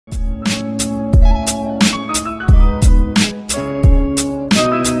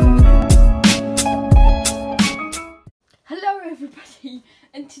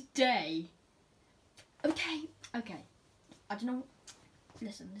I don't know.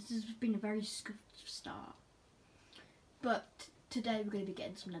 Listen, this has been a very scuffed start. But today we're going to be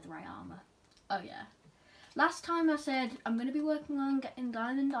getting some netherite armour. Oh yeah. Last time I said I'm going to be working on getting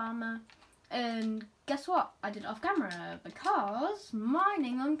diamond armour. And guess what? I did it off camera because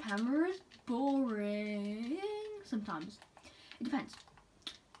mining on camera is boring. Sometimes. It depends.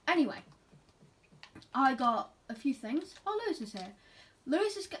 Anyway. I got a few things. Oh, Lewis is here.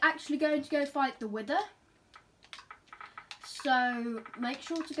 Lewis is actually going to go fight the Wither. So make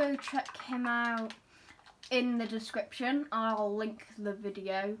sure to go check him out in the description. I'll link the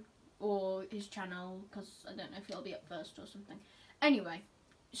video or his channel because I don't know if it'll be up first or something. Anyway,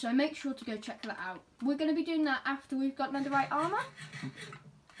 so make sure to go check that out. We're going to be doing that after we've got netherite armour.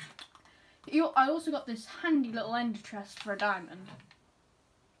 I also got this handy little ender chest for a diamond.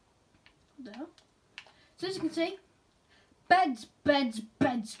 What the hell? So as you can see, beds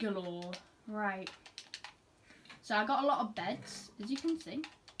galore. Right. So I got a lot of beds, as you can see.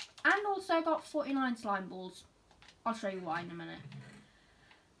 And also I got 49 slime balls. I'll show you why in a minute.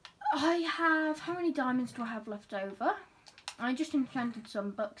 I have, how many diamonds do I have left over? I just enchanted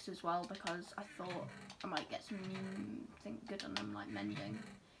some books as well because I thought I might get something good on them, like mending.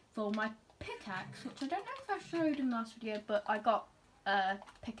 For my pickaxe, which I don't know if I showed in the last video, but I got a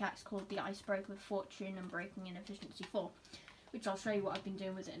pickaxe called the Icebreaker with Fortune and Breaking and Efficiency 4, which I'll show you what I've been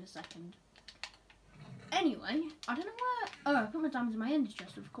doing with it in a second. Anyway, I don't know where... Oh, I put my diamonds in my ender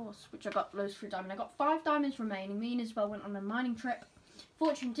chest, of course, which I got loads for a diamond. I got 5 diamonds remaining. Me and Isabel went on a mining trip.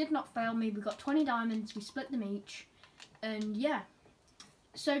 Fortune did not fail me. We got 20 diamonds. We split them each. And yeah.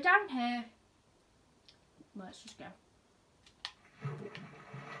 So down here... Let's just go.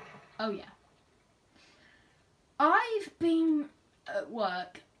 Oh, yeah. I've been at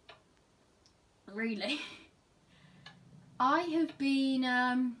work, really. I have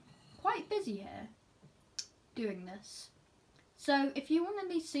been quite busy here doing this. So if you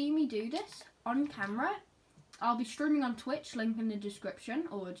want to see me do this on camera, I'll be streaming on Twitch, link in the description,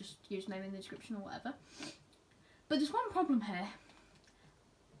 or just username in the description or whatever. But there's one problem here.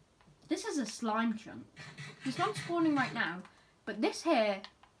 This is a slime chunk. It's not spawning right now, but this here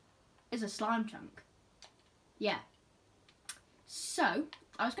is a slime chunk. Yeah. So,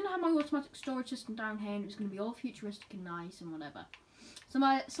 I was going to have my automatic storage system down here and it was going to be all futuristic and nice and whatever. So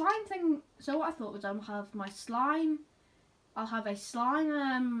my slime thing, so what I thought was I'll have my slime, I'll have a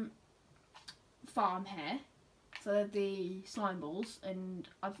slime farm here for the slime balls, and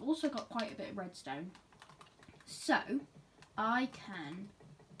I've also got quite a bit of redstone. So, I can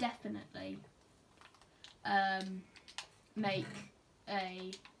definitely make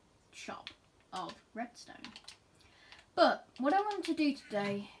a shop of redstone. But what I want to do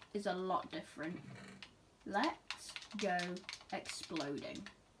today is a lot different. Let's go exploding.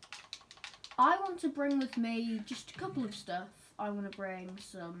 I want to bring with me just a couple of stuff. I want to bring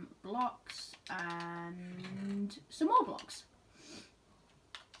some blocks and some more blocks.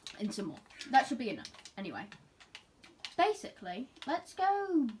 And some more. That should be enough. Anyway. Basically, let's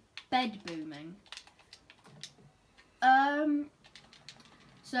go bed booming.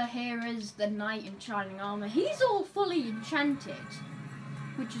 So here is the knight in shining armour. He's all fully enchanted,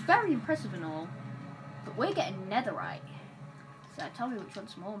 which is very impressive and all. But we're getting netherite. So tell me which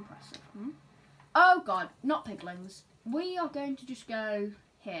one's more impressive. Oh god, not piglings. We are going to just go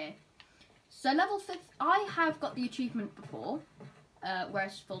here. So level 5, I have got the achievement before, where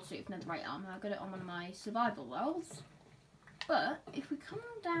it's full suit of netherite armour. I got it on one of my survival worlds. But if we come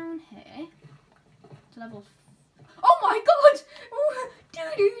down here to level... Oh my god!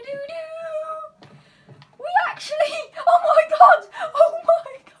 Do. We actually... Oh my god! Oh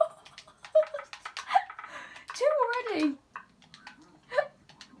my god! 2 already!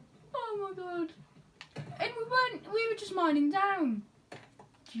 Oh my god. And we were just mining down.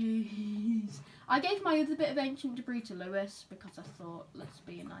 Jeez. I gave my other bit of ancient debris to Lewis because I thought, let's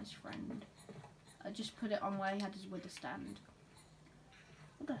be a nice friend. I just put it on where he had his wither stand.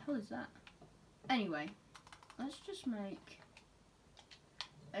 What the hell is that? Anyway, let's just make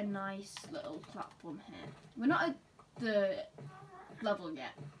a nice little platform here. We're not at the level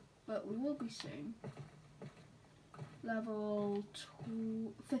yet, but we will be soon. Level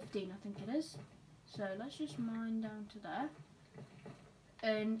 15, I think it is. So let's just mine down to there.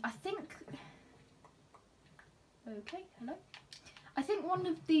 And I think... Okay, hello? I think one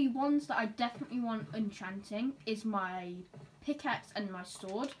of the ones that I definitely want enchanting is my pickaxe and my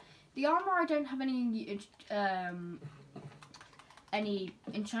sword. The armor I don't have any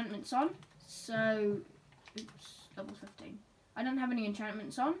enchantments on, so oops, level 15. I don't have any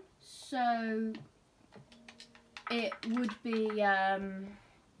enchantments on, so it would be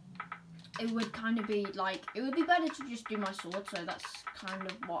it would kind of be like, it would be better to just do my sword, so that's kind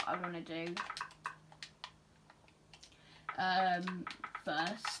of what I want to do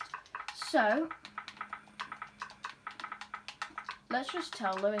first. So, let's just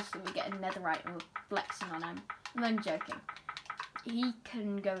tell Lewis that we get a netherite and we're flexing on him. I'm joking. He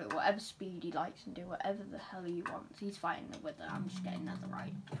can go at whatever speed he likes and do whatever the hell he wants. He's fighting the wither. I'm just getting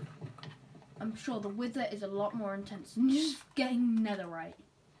netherite. I'm sure the wither is a lot more intense than just getting netherite.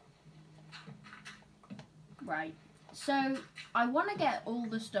 Right. So, I want to get all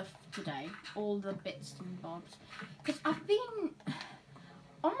the stuff today. All the bits and bobs. Because I've been...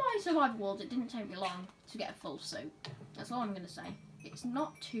 On my survival world, it didn't take me long to get a full suit. That's all I'm going to say. It's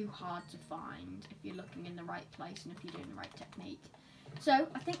not too hard to find if you're looking in the right place and if you're doing the right technique. So,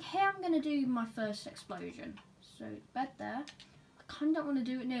 I think here I'm going to do my first explosion. So, bed there. I kind of don't want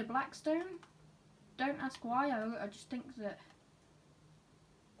to do it near Blackstone. Don't ask why, I just think that...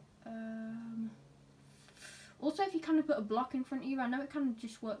 Also, if you kind of put a block in front of you, I know it kind of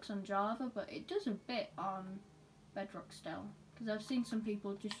just works on Java, but it does a bit on Bedrock still. Because I've seen some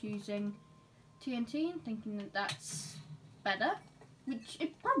people just using TNT and thinking that that's better. Which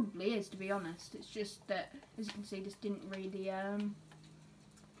it probably is, to be honest. It's just that, as you can see, this didn't really,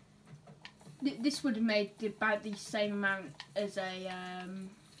 this would have made about the same amount as a,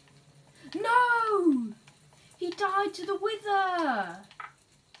 No! He died to the wither!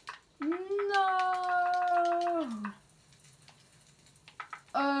 No!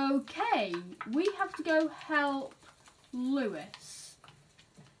 Okay, we have to go help Lewis.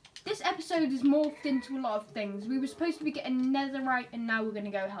 This episode is morphed into a lot of things. We were supposed to be getting netherite and now we're going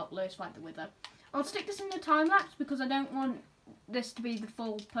to go help Lewis fight the wither. I'll stick this in the time lapse because I don't want this to be the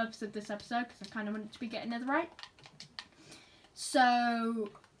full purpose of this episode because I kind of want it to be getting netherite.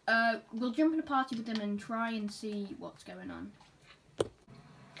 So, we'll jump in a party with him and try and see what's going on.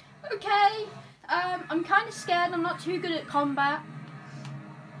 Okay, I'm kind of scared. I'm not too good at combat.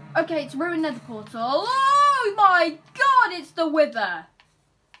 Okay, it's ruined nether portal. Oh my god, it's the wither!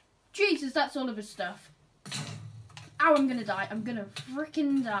 Jesus, that's all of his stuff. Ow, I'm gonna die. I'm gonna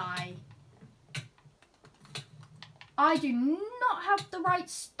freaking die. I do not have the right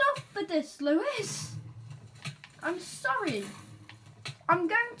stuff for this, Lewis. I'm sorry. I'm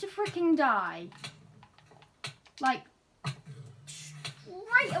going to freaking die. Like,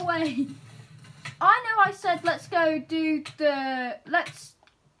 straight away. I know I said let's go do the...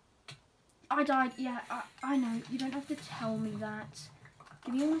 I died. Yeah, I know. You don't have to tell me that.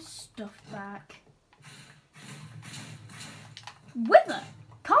 Give me all my stuff back. Wither!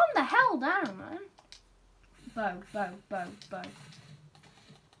 Calm the hell down, man. Bow, bow, bow, bow.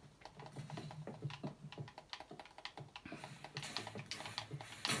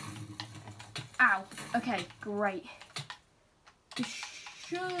 Ow. Okay, great. This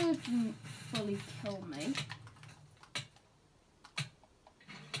shouldn't fully kill me.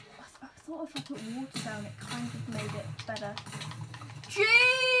 I thought if I put water down, it kind of made it better.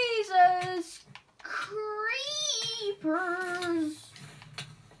 Jesus creepers!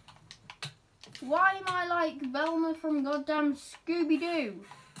 Why am I like Velma from goddamn Scooby-Doo?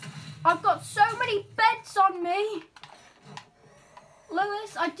 I've got so many beds on me!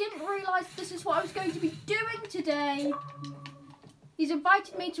 Lewis, I didn't realise this is what I was going to be doing today. He's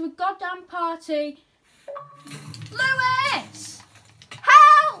invited me to a goddamn party. Lewis!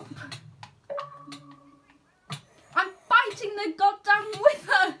 Help! I'm fighting the goddamn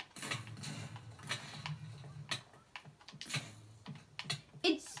wither!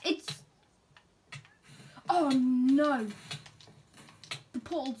 It's... Oh no! The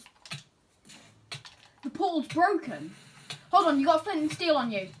portal's broken. Hold on, you got flint and steel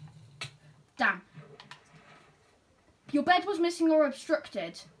on you. Damn. Your bed was missing or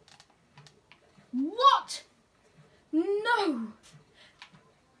obstructed. What? No.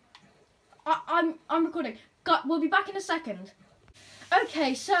 I'm recording. We'll be back in a second.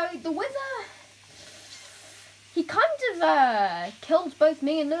 Okay, so the wither, he kind of killed both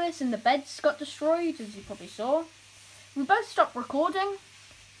me and Lewis, and the beds got destroyed, as you probably saw. We both stopped recording,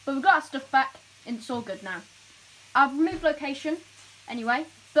 but we got our stuff back, and it's all good now. I've removed location, anyway,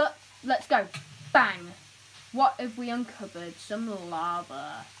 but let's go. Bang. What have we uncovered? Some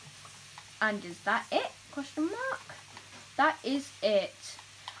lava. And is that it? Question mark. That is it.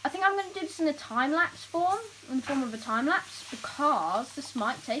 I think I'm going to do this in a time-lapse form, in the form of a time-lapse, because this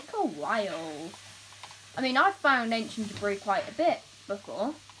might take a while. I mean, I've found ancient debris quite a bit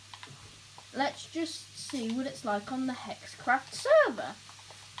before. Let's just see what it's like on the HEXCRAFT server.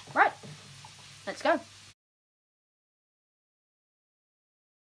 Right, let's go.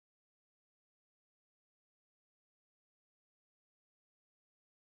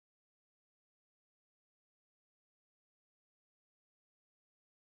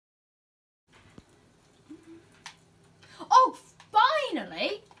 Oh,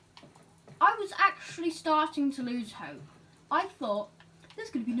 finally! I was actually starting to lose hope. I thought, there's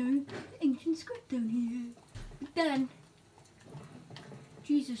going to be no ancient script down here. But then,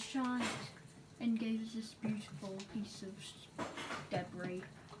 Jesus shined and gave us this beautiful piece of debris.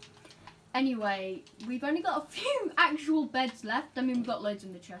 Anyway, we've only got a few actual beds left. I mean, we've got loads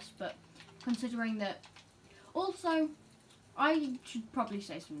in the chest, but considering that... Also, I should probably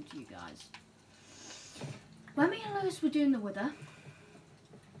say something to you guys. When me and Lewis were doing the Wither,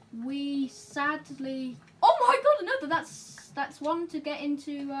 we sadly... Oh my god, another! That's one to get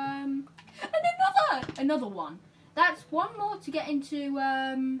into, and another one. That's one more to get into,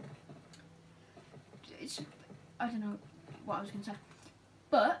 I don't know what I was going to say.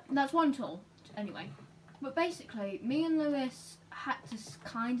 But, that's one tool, anyway. But basically, me and Lewis had to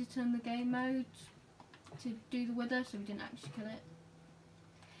kind of turn the game mode to do the Wither, so we didn't actually kill it.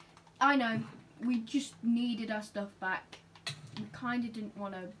 I know, we just needed our stuff back. We kind of didn't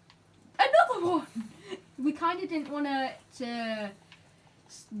want to... Another one! We kind of didn't want to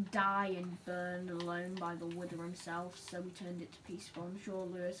die and burn alone by the Wither himself, so we turned it to peaceful. I'm sure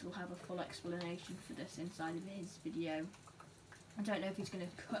Lewis will have a full explanation for this inside of his video. I don't know if he's going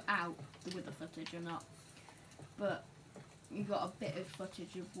to cut out the Wither footage or not, but you got a bit of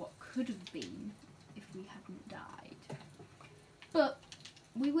footage of what could have been if we hadn't died. But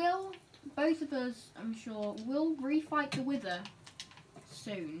we will, both of us, I'm sure, will refight the Wither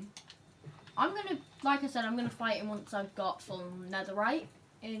soon. I'm going to, like I said, I'm going to fight him once I've got full netherite,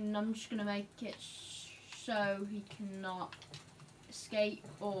 and I'm just going to make it so he cannot escape,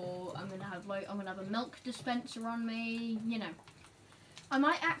 or I'm going to have a milk dispenser on me, you know. I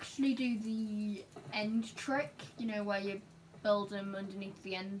might actually do the end trick, you know, where you build them underneath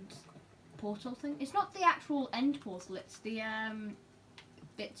the end portal thing. It's not the actual end portal, it's the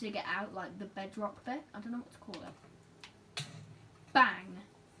bit to get out, like the bedrock bit. I don't know what to call it. Bang!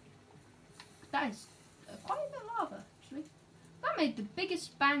 That is quite a bit of lava, actually. That made the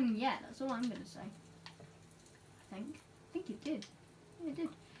biggest bang yet, that's all I'm going to say. I think it did. Yeah, it did.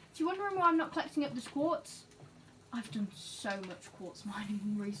 So you're wondering why I'm not collecting up this quartz? I've done so much quartz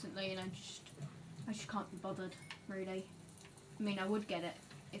mining recently, and I just can't be bothered, really. I mean, I would get it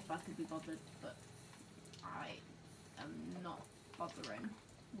if I could be bothered, but I am not bothering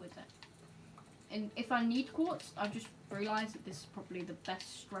with it. And if I need quartz, I've just realised that this is probably the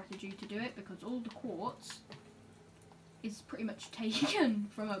best strategy to do it, because all the quartz is pretty much taken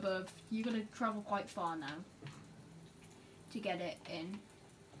from above. You've got to travel quite far now to get it in.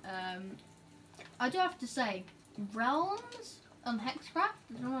 I do have to say, Realms on HEXCRAFT,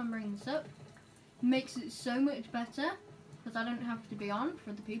 I don't know why I'm bringing this up, makes it so much better, because I don't have to be on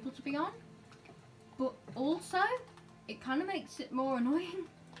for the people to be on. But also, it kind of makes it more annoying,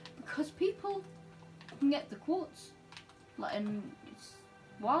 because people can get the quartz. Like, and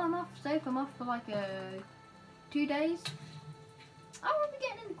while I'm off, say if I'm off for like 2 days, I won't be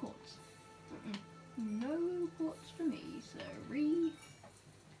getting any quartz. No quartz for me, sorry.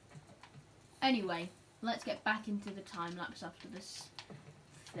 Anyway, let's get back into the time lapse after this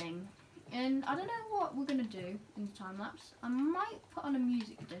thing. And I don't know what we're gonna do in the time lapse. I might put on a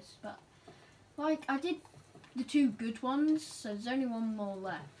music disc, but like I did the 2 good ones, so there's only 1 more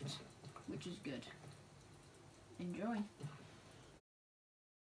left, which is good. Enjoy.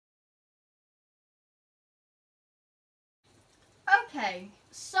 Okay,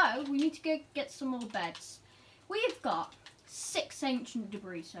 so we need to go get some more beds. We've got 6 ancient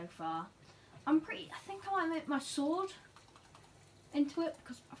debris so far. I think I might make my sword into it,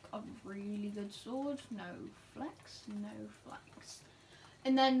 because I've got a really good sword. No flex, no flex.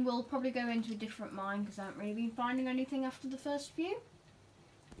 And then we'll probably go into a different mine, because I haven't really been finding anything after the first few.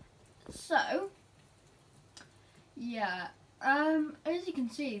 So, yeah, as you can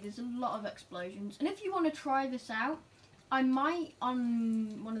see, there's a lot of explosions. And if you want to try this out, I might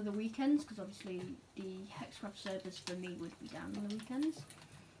on one of the weekends, because obviously the HEXCRAFT servers for me would be down on the weekends.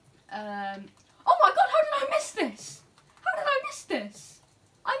 Oh my god, how did I miss this? How did I miss this?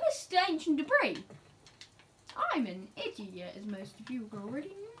 I missed the ancient debris. I'm an idiot, as most of you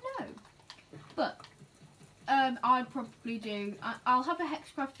already know. But, I'd probably do, I'll have a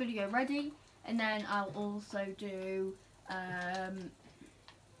HEXCRAFT video ready, and then I'll also do,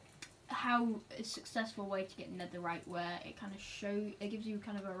 how a successful way to get netherite, where it kind of it gives you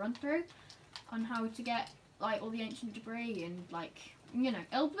kind of a run through on how to get like all the ancient debris, and like, you know,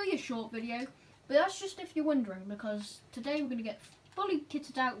 it'll be a short video, but that's just if you're wondering, because today we're going to get fully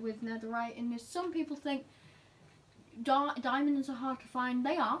kitted out with netherite. And there's some people think diamonds are hard to find.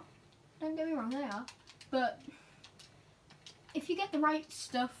 They are, don't get me wrong, they are, but if you get the right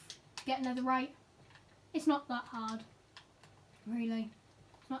stuff to get netherite, it's not that hard. Really?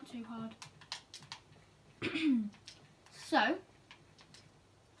 It's not too hard. So,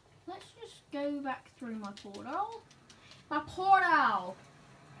 let's just go back through my portal. My portal!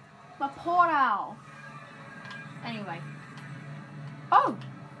 My portal! Anyway. Oh!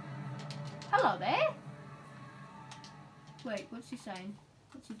 Hello there! Wait, what's he saying?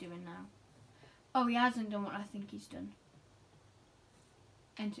 What's he doing now? Oh, he hasn't done what I think he's done.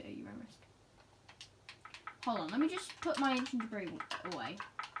 Enter at your own risk. Hold on, let me just put my ancient debris away.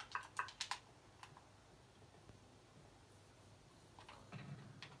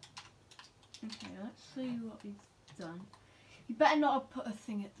 Okay, let's see what he's done. You better not have put a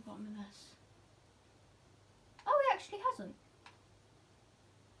thing at the bottom of this. Oh, he actually hasn't.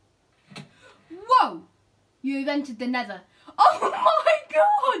 Whoa! You've entered the nether. Oh my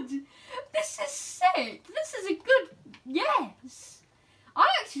god! This is sick! This is a good... Yes! I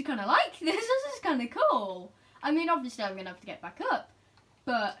actually kind of like this. This is kind of cool. I mean, obviously I'm going to have to get back up.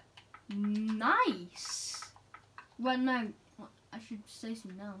 But, nice. Well, no. I should say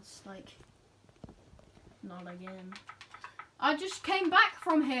something else. Like, not again. I just came back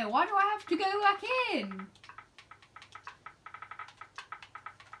from here. Why do I have to go back in?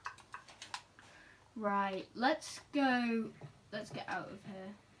 Right, let's go. Let's get out of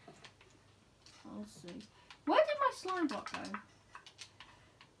here. I'll see. Where did my slime block go?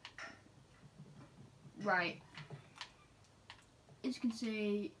 Right. As you can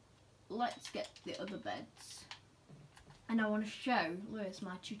see, let's get the other beds. And I want to show Lewis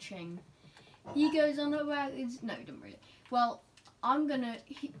my cha-ching. He goes on about his... No, he doesn't really. Well, I'm going to...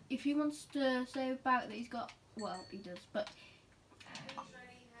 If he wants to say about that he's got... Well, he does, but...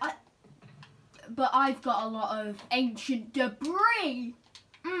 But I've got a lot of ancient debris.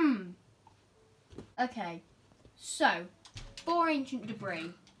 Okay, so, for ancient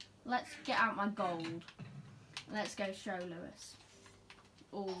debris, let's get out my gold. Let's go show Lewis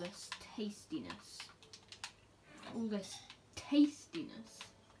all this tastiness. All this tastiness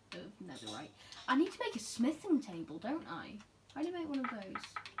of netherite. I need to make a smithing table, don't I? How do you make one of those?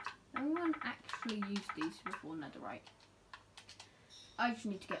 No one actually used these before netherite. I just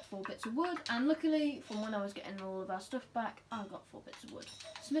need to get 4 bits of wood, and luckily, from when I was getting all of our stuff back, I got 4 bits of wood.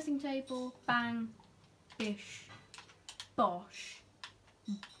 Smithing table, bang, bish, bosh,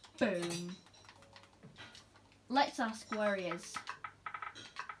 boom. Let's ask where he is.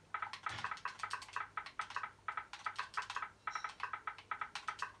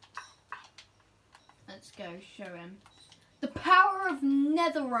 Let's go show him. The power of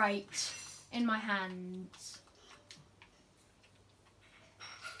netherite in my hands.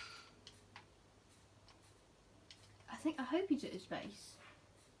 I hope he's at his base.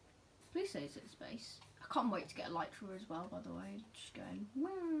 Please say he's at his base. I can't wait to get a light through as well, by the way. Just going,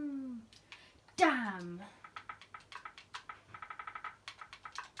 woo. Damn.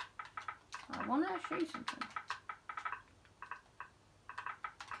 I want to show you something.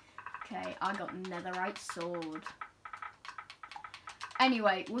 Okay, I got netherite sword.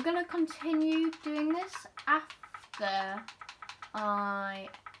 Anyway, we're going to continue doing this after I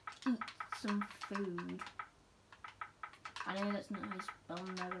eat some food. I know that's not how you spell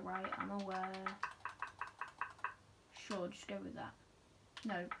netherite, I'm aware. Sure, just go with that.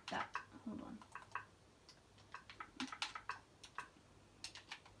 No, that. Hold on.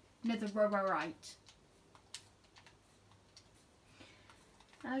 Netherite.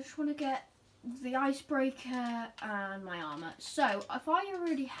 I just want to get the icebreaker and my armour. So, if I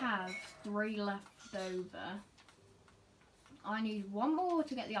already have 3 left over, I need 1 more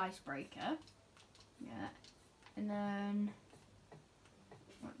to get the icebreaker. Yeah. And then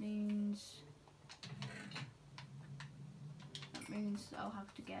that means I'll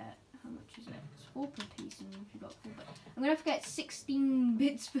have to get, how much is it? It's 4 per piece, and if you've got 4 bits, I'm gonna have to get 16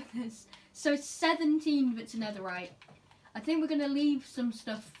 bits for this. So 17 bits of netherite. I think we're gonna leave some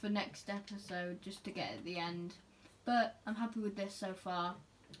stuff for next episode just to get at the end. But I'm happy with this so far.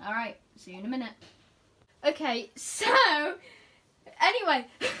 Alright, see you in a minute. Okay, so anyway.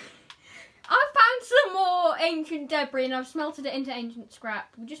 I found some more ancient debris and I've smelted it into ancient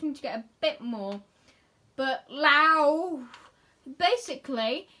scrap. We just need to get a bit more. But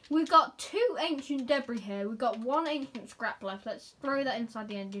basically, we've got 2 ancient debris here. We've got 1 ancient scrap left. Let's throw that inside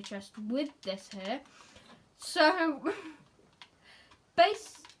the ender chest with this here. So,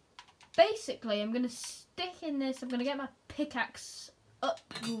 basically, I'm going to stick in this. I'm going to get my pickaxe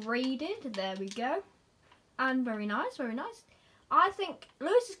upgraded. There we go. And very nice, very nice. I think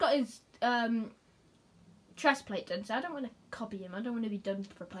Lewis has got his chest plate done, so I don't want to copy him. I don't want to be done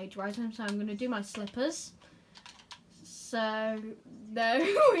for plagiarising, so I'm going to do my slippers. So, there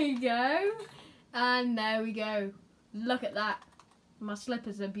we go. And there we go. Look at that. My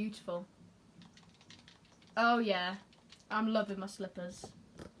slippers are beautiful. Oh yeah, I'm loving my slippers.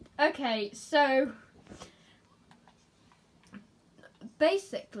 Okay, so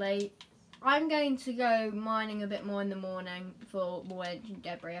basically I'm going to go mining a bit more in the morning for more ancient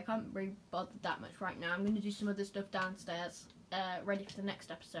debris. I can't really bother that much right now. I'm going to do some other stuff downstairs, ready for the next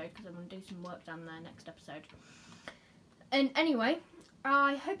episode, because I'm going to do some work down there next episode. And anyway,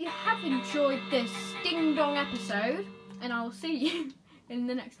 I hope you have enjoyed this ding dong episode, and I will see you in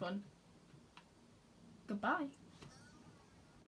the next one. Goodbye.